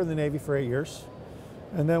backseater in the Navy for 8 years.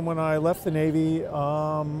 And then when I left the Navy,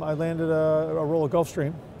 I landed a role at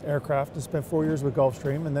Gulfstream aircraft and spent 4 years with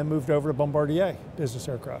Gulfstream, and then moved over to Bombardier business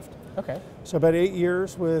aircraft. Okay. So about 8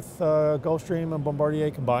 years with Gulfstream and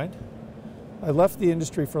Bombardier combined. I left the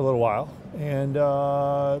industry for a little while and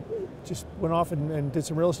just went off and did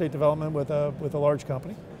some real estate development with a large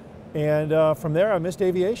company. And from there I missed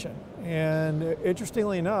aviation. And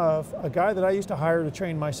interestingly enough, a guy that I used to hire to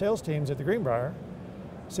train my sales teams at the Greenbrier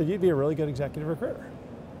said, "You'd be a really good executive recruiter."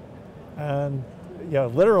 And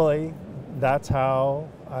literally, that's how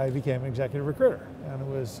I became an executive recruiter. And it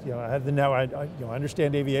was, I had the I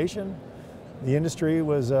understand aviation. The industry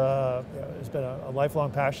was has been a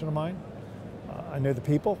lifelong passion of mine. I know the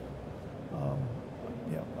people.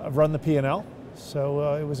 I've run the P&L,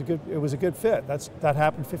 so it was a good fit. That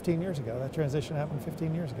happened 15 years ago. That transition happened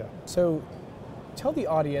 15 years ago. So, tell the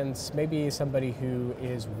audience, maybe somebody who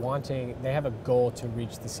is they have a goal to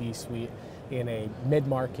reach the C-suite in a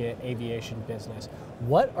mid-market aviation business.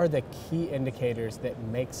 What are the key indicators that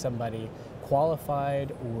make somebody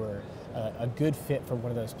qualified or a good fit for one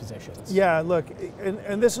of those positions? Yeah, look,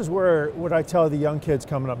 and this is what I tell the young kids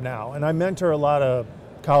coming up now, and I mentor a lot of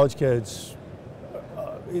college kids.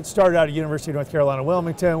 It started out at University of North Carolina,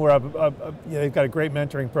 Wilmington, where they've got a great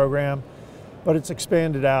mentoring program, but it's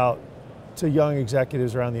expanded out to young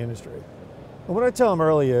executives around the industry. And what I tell them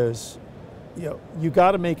early is, you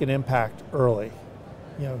got to make an impact early.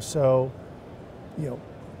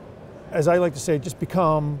 As I like to say, just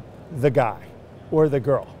become the guy or the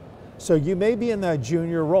girl. So you may be in that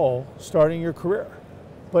junior role starting your career,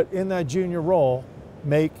 but in that junior role,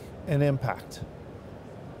 make an impact.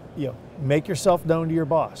 Make yourself known to your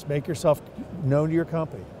boss, make yourself known to your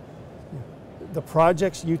company. The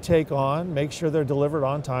projects you take on, make sure they're delivered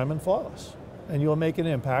on time and flawless, and you'll make an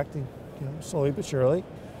impact, slowly but surely,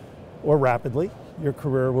 or rapidly. Your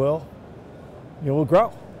career will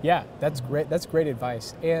grow. Yeah, that's great. That's great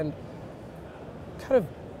advice. And kind of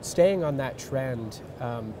staying on that trend,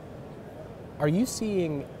 are you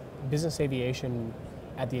seeing business aviation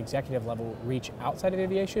at the executive level reach outside of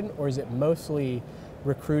aviation, or is it mostly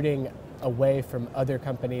recruiting away from other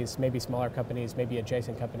companies, maybe smaller companies, maybe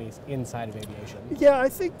adjacent companies inside of aviation? Yeah, I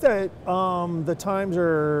think that the times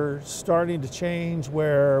are starting to change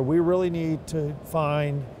where we really need to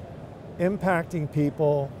find impacting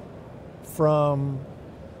people from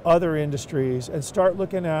other industries and start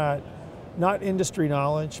looking at not industry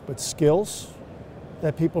knowledge, but skills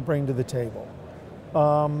that people bring to the table.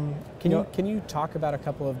 Can you talk about a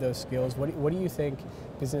couple of those skills? What do you think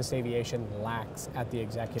business aviation lacks at the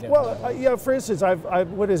executive level? Yeah, for instance,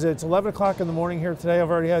 what is it? It's 11 o'clock in the morning here today.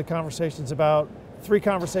 I've already had three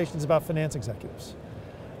conversations about finance executives.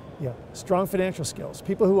 Yeah, strong financial skills.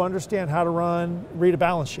 People who understand how to read a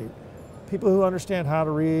balance sheet. People who understand how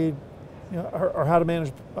to read, or how to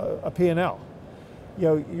manage a P&L.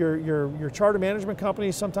 Your charter management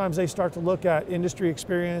companies, sometimes they start to look at industry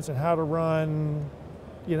experience and how to run,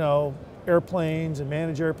 airplanes and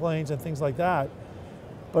manage airplanes and things like that.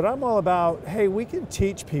 But I'm all about, hey, we can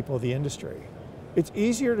teach people the industry. It's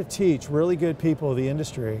easier to teach really good people the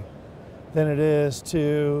industry than it is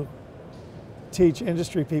to teach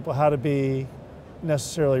industry people how to be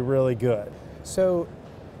necessarily really good. So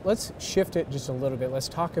let's shift it just a little bit. Let's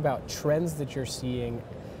talk about trends that you're seeing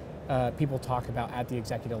people talk about at the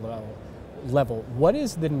executive level. What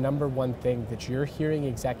is the number one thing that you're hearing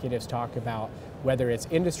executives talk about, whether it's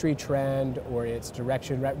industry trend or it's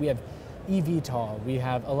direction? Right? We have eVTOL, we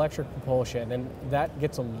have electric propulsion, and that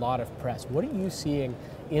gets a lot of press. What are you seeing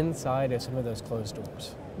inside of some of those closed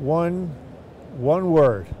doors? One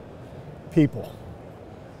word: people.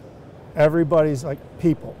 Everybody's like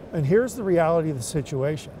people. And here's the reality of the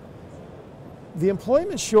situation. The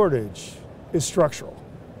employment shortage is structural.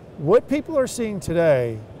 What people are seeing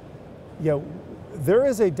today, there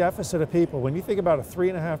is a deficit of people. When you think about a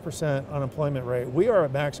 3.5% unemployment rate, we are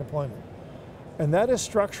at max employment. And that is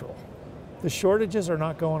structural. The shortages are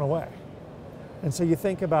not going away. And so you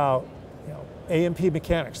think about A&P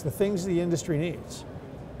mechanics, the things the industry needs.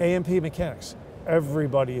 A&P mechanics.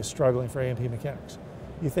 Everybody is struggling for A&P mechanics.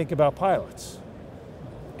 You think about pilots.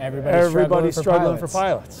 Everybody's struggling for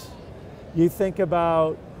pilots. You think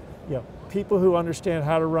about people who understand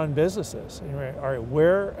how to run businesses. All right,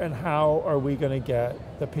 where and how are we going to get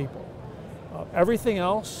the people? Everything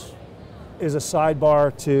else is a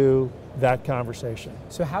sidebar to that conversation.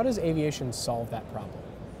 So how does aviation solve that problem?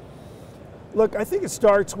 Look, I think it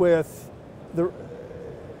starts with the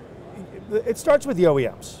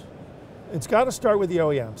OEMs. It's got to start with the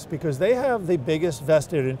OEMs because they have the biggest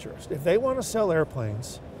vested interest. If they want to sell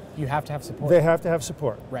airplanes, you have to have support. They have to have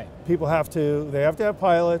support. Right. They have to have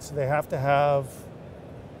pilots, they have to have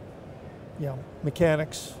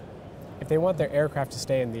mechanics. If they want their aircraft to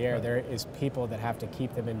stay in the air, there is people that have to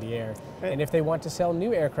keep them in the air. And if they want to sell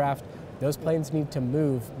new aircraft, those planes need to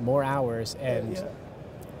move more hours and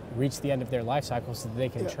reach the end of their life cycle so that they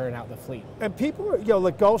can churn out the fleet. And people,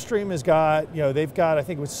 like Gulfstream has got, they've got, I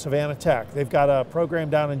think it was Savannah Tech, they've got a program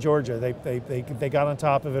down in Georgia. They got on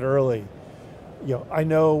top of it early. I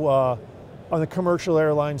know on the commercial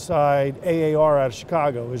airline side, AAR out of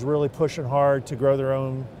Chicago is really pushing hard to grow their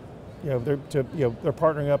own, they're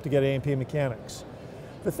partnering up to get A&P mechanics.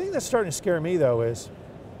 The thing that's starting to scare me though is,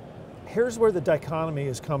 here's where the dichotomy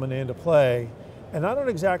is coming into play, and I don't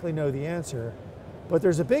exactly know the answer, but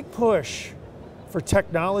there's a big push for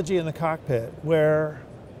technology in the cockpit where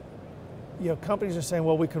companies are saying,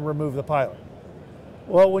 well, we can remove the pilot.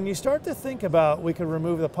 Well, when you start to think about we can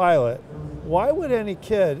remove the pilot, why would any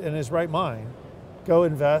kid in his right mind go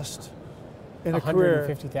invest in a career,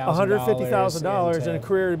 $150,000 in a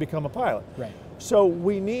career to become a pilot? Right. So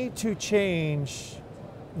we need to change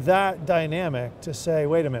that dynamic to say,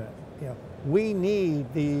 wait a minute, we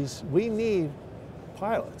need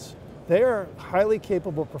pilots. They are highly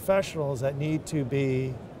capable professionals that need to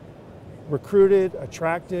be recruited,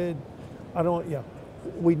 attracted.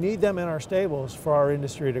 We need them in our stables for our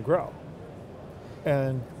industry to grow.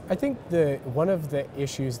 And I think one of the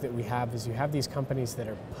issues that we have is you have these companies that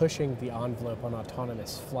are pushing the envelope on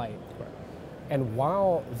autonomous flight. Right. And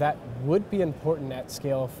while that would be important at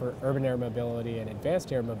scale for urban air mobility and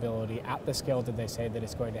advanced air mobility at the scale that they say that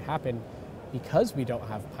it's going to happen, because we don't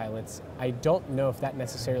have pilots, I don't know if that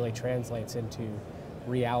necessarily translates into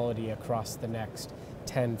reality across the next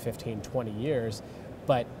 10, 15, 20 years.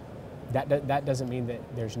 But that doesn't mean that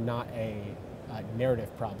there's not a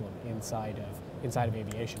narrative problem inside of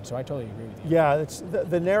aviation. So I totally agree with you. Yeah,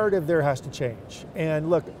 the narrative there has to change. And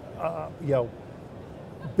look,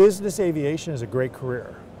 business aviation is a great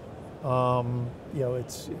career.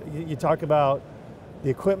 You talk about the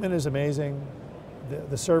equipment is amazing,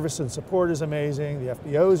 the service and support is amazing, the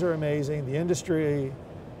FBOs are amazing, the industry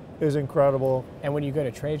is incredible. And when you go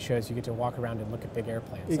to trade shows, you get to walk around and look at big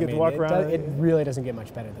airplanes. You get to walk around. It really doesn't get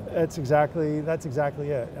much better than that. That's exactly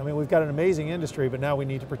it. I mean, we've got an amazing industry, but now we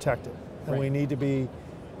need to protect it. And we need to be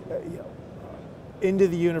into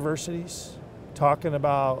the universities, talking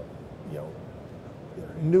about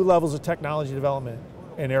new levels of technology development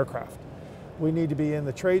in aircraft. We need to be in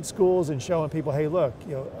the trade schools and showing people, hey, look,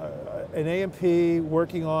 an A&P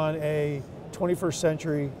working on a 21st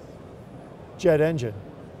century jet engine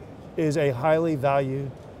is a highly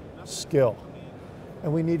valued skill.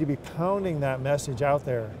 And we need to be pounding that message out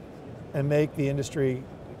there and make the industry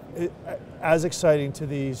as exciting to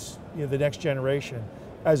these, the next generation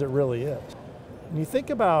as it really is. And you think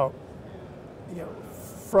about,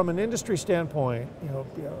 from an industry standpoint,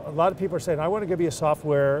 a lot of people are saying, I want to be a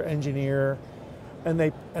software engineer, and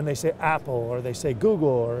they say Apple or they say Google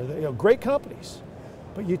or great companies.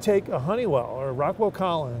 But you take a Honeywell or Rockwell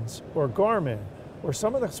Collins or Garmin or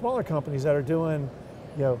some of the smaller companies that are doing,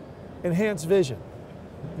 enhanced vision,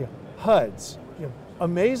 HUDs,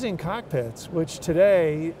 amazing cockpits, which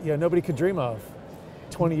today nobody could dream of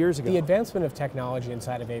 20 years ago. The advancement of technology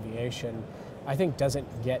inside of aviation, I think,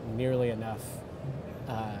 doesn't get nearly enough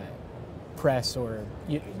press. Or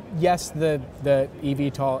yes, the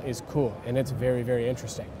eVTOL is cool and it's very, very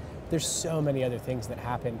interesting. There's so many other things that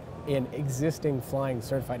happen in existing flying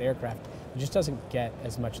certified aircraft. It just doesn't get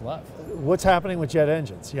as much love. What's happening with jet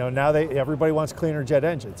engines? Now everybody wants cleaner jet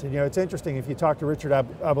engines. And it's interesting, if you talk to Richard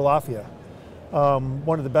Abulafia,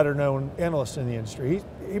 one of the better known analysts in the industry,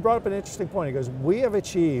 he brought up an interesting point. He goes, we have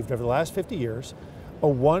achieved over the last 50 years a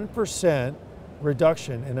 1%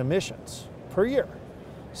 reduction in emissions per year.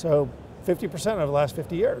 So 50% over the last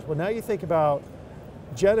 50 years. Well, now you think about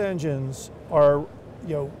jet engines are,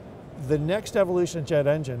 the next evolution of jet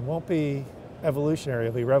engine won't be evolutionary,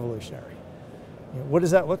 it'll be revolutionary. What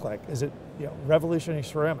does that look like? Is it revolutionary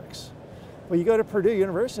ceramics? Well, you go to Purdue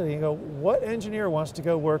University and you go, what engineer wants to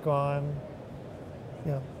go work on,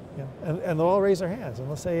 and they'll all raise their hands and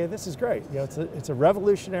they'll say, hey, this is great. It's a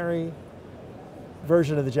revolutionary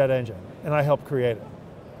version of the jet engine, and I helped create it.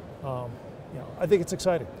 I think it's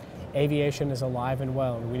exciting. Aviation is alive and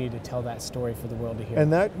well, and we need to tell that story for the world to hear.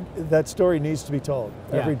 And that story needs to be told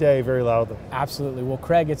every day very loudly. Absolutely. Well,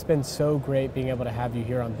 Craig, it's been so great being able to have you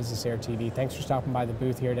here on BusinessAir TV. Thanks for stopping by the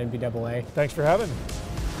booth here at NBAA. Thanks for having me.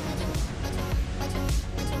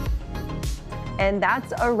 And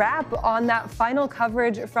that's a wrap on that final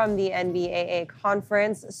coverage from the NBAA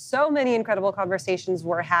conference. So many incredible conversations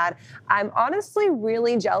were had. I'm honestly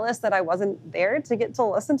really jealous that I wasn't there to get to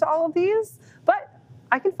listen to all of these, but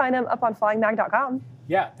I can find them up on flyingmag.com.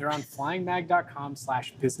 Yeah, they're on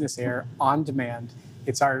flyingmag.com/businessair on demand.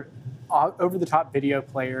 It's our over-the-top video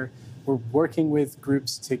player. We're working with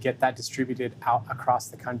groups to get that distributed out across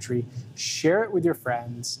the country. Share it with your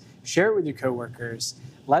friends. Share it with your coworkers.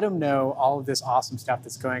 Let them know all of this awesome stuff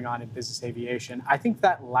that's going on in business aviation. I think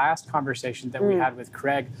that last conversation that we had with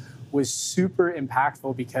Craig was super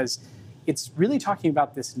impactful because it's really talking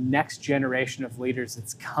about this next generation of leaders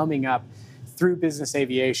that's coming up through business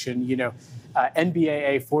aviation.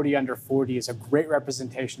 NBAA 40 under 40 is a great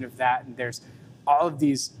representation of that, and there's all of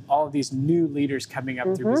these new leaders coming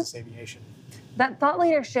up through business aviation. That thought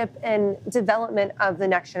leadership and development of the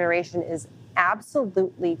next generation is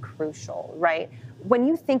absolutely crucial, right? When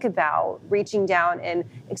you think about reaching down and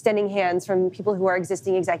extending hands from people who are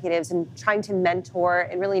existing executives and trying to mentor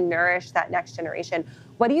and really nourish that next generation,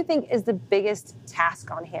 what do you think is the biggest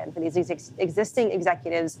task on hand for these existing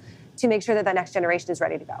executives to make sure that that next generation is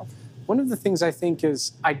ready to go? One of the things I think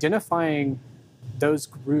is identifying those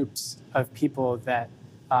groups of people that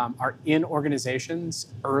are in organizations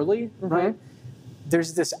early, right?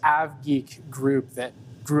 There's this AvGeek group that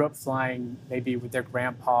grew up flying maybe with their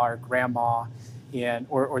grandpa or grandma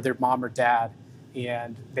or their mom or dad,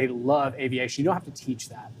 and they love aviation. You don't have to teach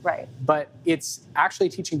that. Right. But it's actually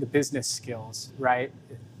teaching the business skills, right?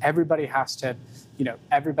 Everybody has to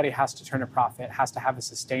turn a profit, has to have a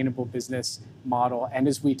sustainable business model. And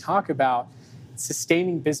as we talk about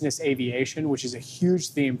sustaining business aviation, which is a huge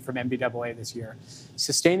theme from NBAA this year,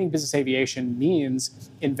 sustaining business aviation means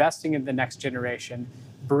investing in the next generation,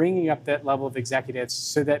 bringing up that level of executives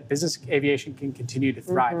so that business aviation can continue to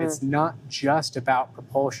thrive. It's not just about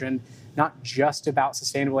propulsion, not just about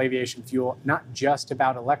sustainable aviation fuel, not just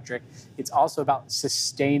about electric. It's also about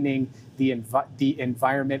sustaining the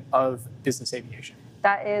environment of business aviation.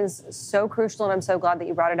 That is so crucial, and I'm so glad that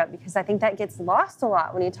you brought it up because I think that gets lost a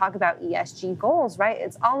lot when you talk about ESG goals, right?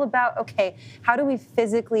 It's all about, okay, how do we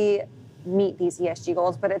physically meet these ESG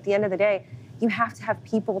goals? But at the end of the day, you have to have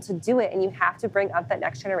people to do it, and you have to bring up that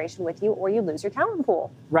next generation with you, or you lose your talent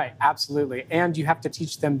pool. Right, absolutely. And you have to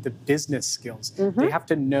teach them the business skills. They have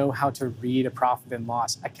to know how to read a profit and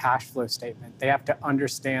loss, a cash flow statement. They have to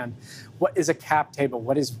understand what is a cap table,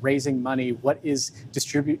 what is raising money, what is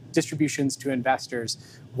distributions to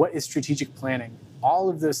investors, what is strategic planning. All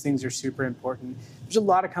of those things are super important. There's a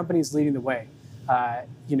lot of companies leading the way.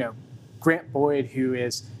 Grant Boyd, who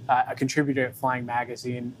is a contributor at Flying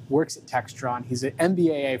Magazine, works at Textron. He's an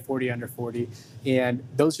MBAA 40 under 40, and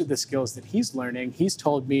those are the skills that he's learning. He's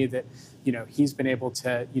told me that, he's been able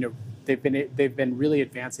to, they've been really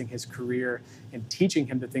advancing his career and teaching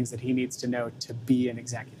him the things that he needs to know to be an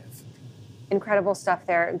executive. Incredible stuff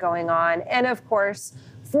there going on. And of course,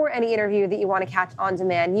 for any interview that you want to catch on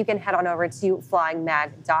demand, you can head on over to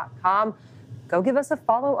flyingmag.com. Go give us a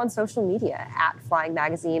follow on social media at Flying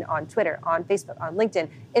Magazine on Twitter, on Facebook, on LinkedIn,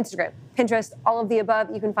 Instagram, Pinterest, all of the above.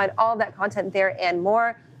 You can find all of that content there and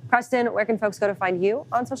more. Preston, where can folks go to find you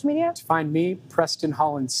on social media? To find me, Preston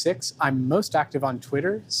Holland 6. I'm most active on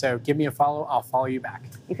Twitter, so give me a follow. I'll follow you back.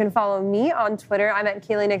 You can follow me on Twitter. I'm at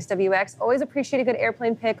Kaylee WX. Always appreciate a good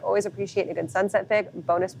airplane pic. Always appreciate a good sunset pic.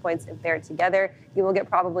 Bonus points if they're together. You will get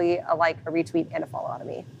probably a like, a retweet, and a follow out of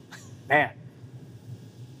me. Man,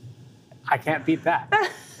 I can't beat that.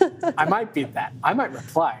 I might beat that. I might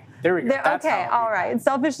reply. There we go. Okay, all right.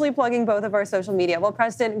 Selfishly plugging both of our social media. Well,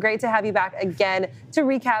 Preston, great to have you back again to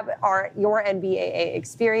recap your NBAA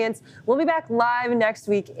experience. We'll be back live next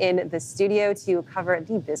week in the studio to cover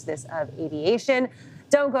the business of aviation.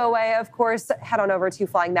 Don't go away. Of course, head on over to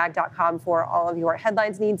flyingmag.com for all of your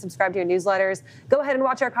headlines needs. Subscribe to your newsletters. Go ahead and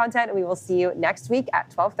watch our content, and we will see you next week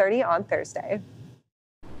at 12:30 on Thursday.